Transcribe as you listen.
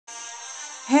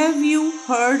Have you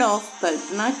heard of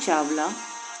Kalpana Chawla?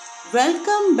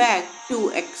 Welcome back to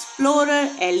Explorer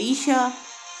Alicia,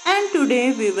 and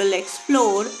today we will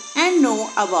explore and know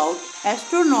about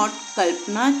astronaut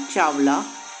Kalpana Chawla.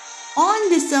 On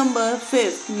December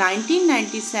 5,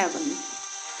 1997,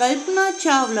 Kalpana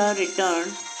Chawla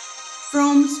returned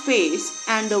from space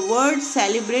and the world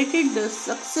celebrated the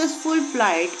successful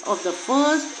flight of the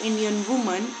first Indian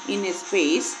woman in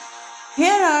space.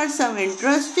 Here are some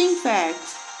interesting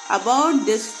facts about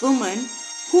this woman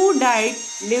who died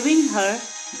living her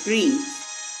dreams.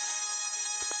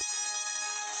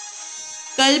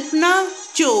 Kalpana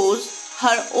chose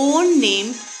her own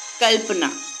name Kalpana.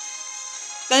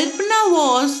 Kalpana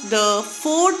was the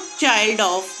fourth child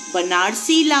of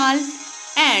Banarsi Lal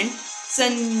and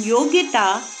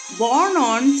Sanyogita, born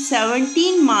on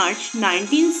 17 March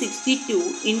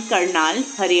 1962 in Karnal,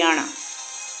 Haryana.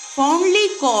 Fondly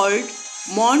called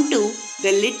Montu,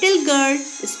 the little girl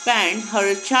spent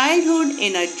her childhood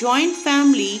in a joint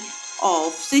family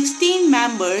of 16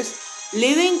 members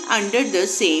living under the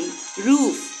same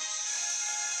roof.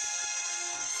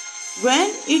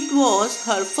 When it was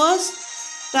her first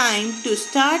time to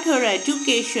start her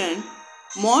education,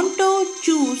 Montu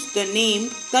chose the name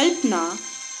Kalpana,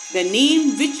 the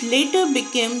name which later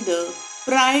became the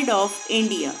pride of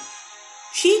India.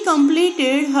 She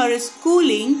completed her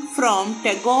schooling from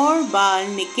Tagore Bal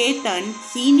Niketan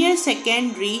Senior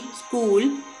Secondary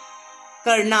School,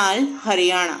 Karnal,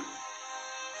 Haryana.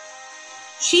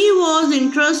 She was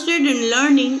interested in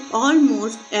learning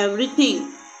almost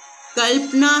everything.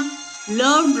 Kalpana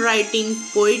loved writing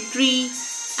poetry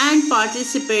and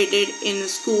participated in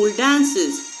school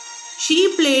dances.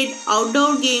 She played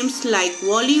outdoor games like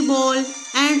volleyball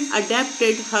and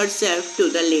adapted herself to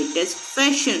the latest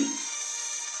fashion.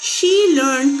 She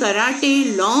learned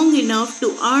karate long enough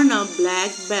to earn a black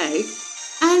belt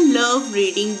and loved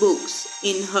reading books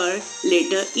in her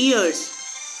later years.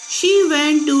 She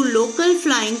went to local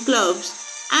flying clubs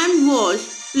and watched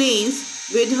planes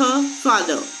with her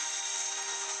father.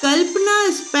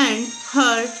 Kalpana spent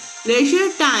her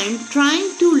leisure time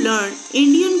trying to learn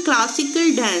Indian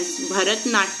classical dance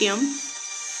Bharatnatyam.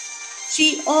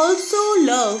 She also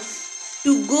loved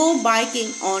to go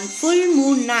biking on full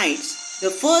moon nights, the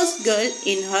first girl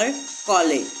in her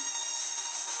college.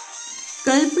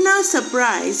 Kalpana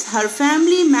surprised her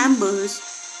family members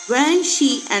when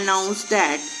she announced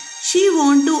that she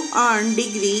wanted to earn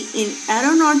degree in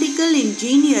aeronautical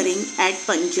engineering at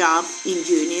Punjab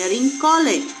Engineering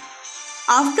College.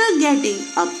 After getting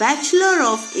a Bachelor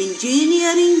of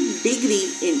Engineering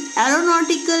degree in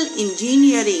aeronautical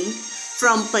engineering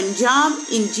from Punjab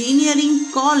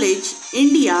Engineering College,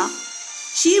 India,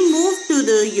 she moved to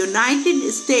the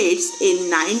United States in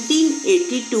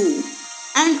 1982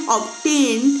 and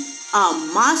obtained a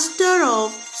Master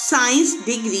of Science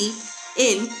degree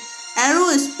in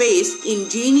Aerospace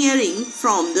Engineering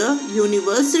from the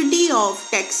University of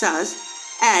Texas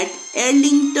at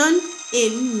Arlington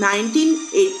in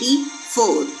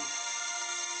 1984.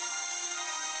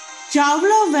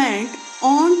 Chawla went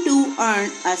on to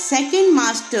earn a second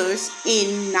master's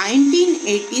in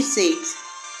 1986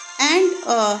 and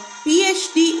a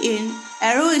PhD in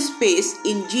aerospace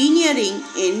engineering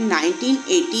in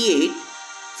 1988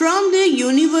 from the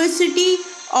University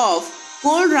of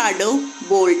Colorado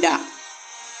Boulder.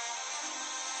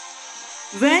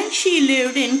 When she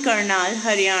lived in Karnal,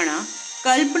 Haryana,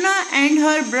 Kalpana and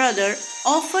her brother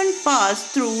often passed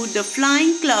through the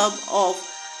flying club of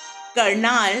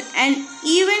Karnal and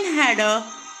even had a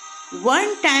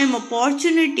one-time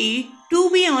opportunity to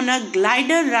be on a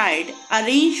glider ride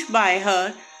arranged by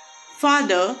her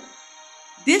father.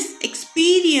 This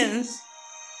experience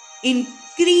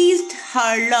increased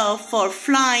her love for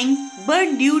flying,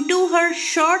 but due to her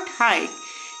short height,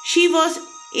 she was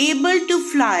able to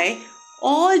fly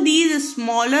all these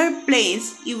smaller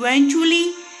planes.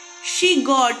 Eventually, she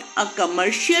got a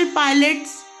commercial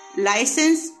pilot's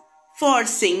license for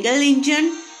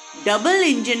single-engine,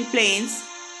 double-engine planes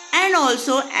and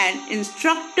also an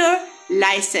instructor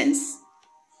license.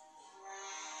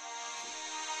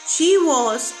 She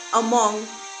was among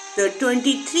the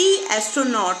 23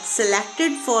 astronauts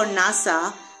selected for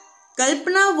NASA.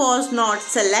 Kalpana was not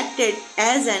selected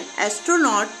as an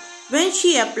astronaut when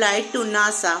she applied to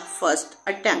NASA first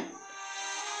attempt,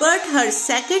 but her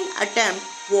second attempt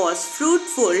was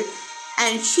fruitful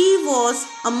and she was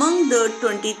among the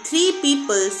 23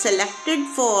 people selected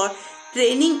for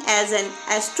training as an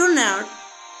astronaut.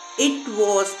 It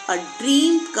was a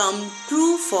dream come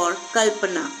true for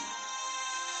Kalpana.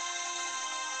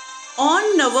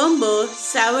 On November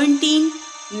 17,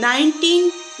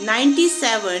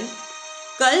 1997,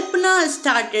 Kalpana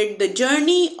started the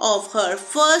journey of her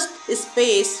first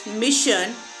space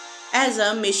mission as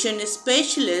a mission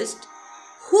specialist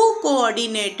who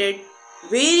coordinated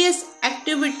various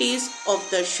activities of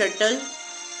the shuttle.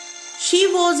 She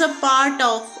was a part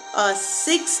of a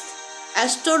sixth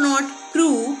astronaut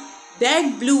crew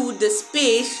that blew the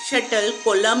Space Shuttle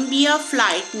Columbia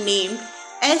flight named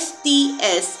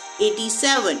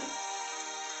STS-87.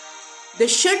 The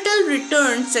shuttle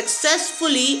returned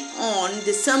successfully on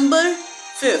December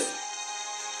 5th.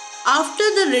 After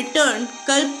the return,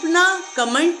 Kalpana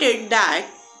commented that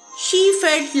she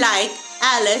felt like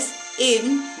Alice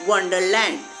in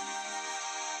Wonderland.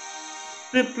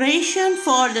 Preparation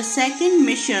for the second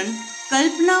mission,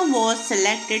 Kalpana was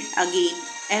selected again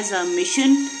as a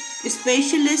mission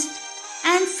specialist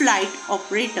and flight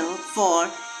operator for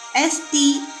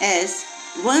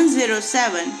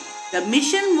STS-107. The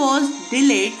mission was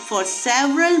delayed for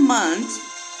several months.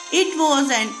 It was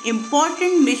an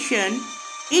important mission.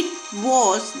 It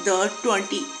was the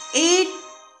 28th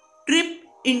trip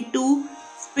into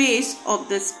space of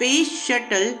the Space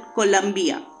Shuttle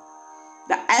Columbia.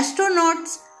 The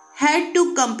astronauts had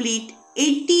to complete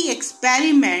 80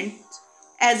 experiments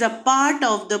as a part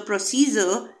of the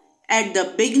procedure. At the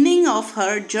beginning of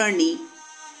her journey,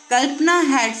 Kalpana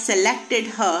had selected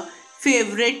her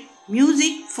favorite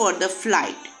music for the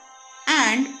flight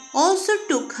and also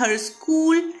took her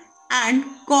school and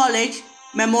college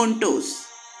mementos.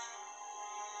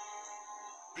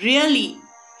 Really,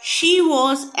 she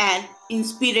was an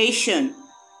inspiration.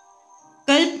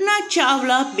 Kalpana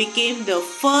Chawla became the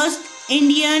first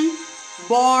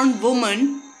Indian-born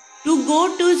woman to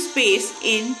go to space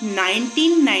in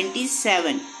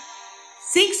 1997.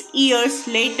 6 years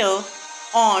later,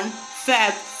 on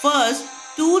Feb 1st,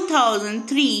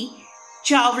 2003,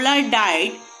 Chawla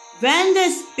died when the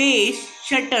Space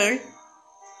Shuttle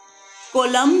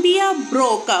Columbia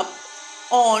broke up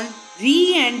on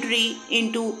re-entry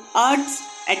into Earth's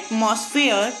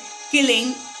atmosphere,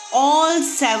 killing all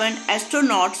 7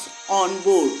 astronauts on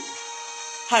board.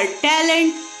 Her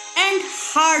talent and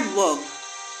hard work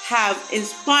have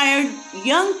inspired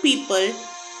young people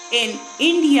in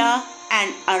India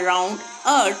and around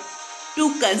Earth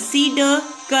to consider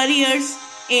careers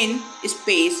in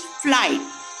space flight.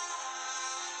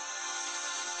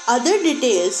 Other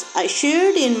details I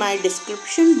shared in my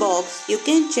description box. You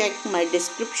can check my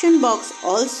description box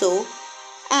also,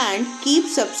 and keep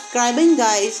subscribing,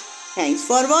 guys. Thanks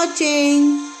for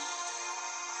watching.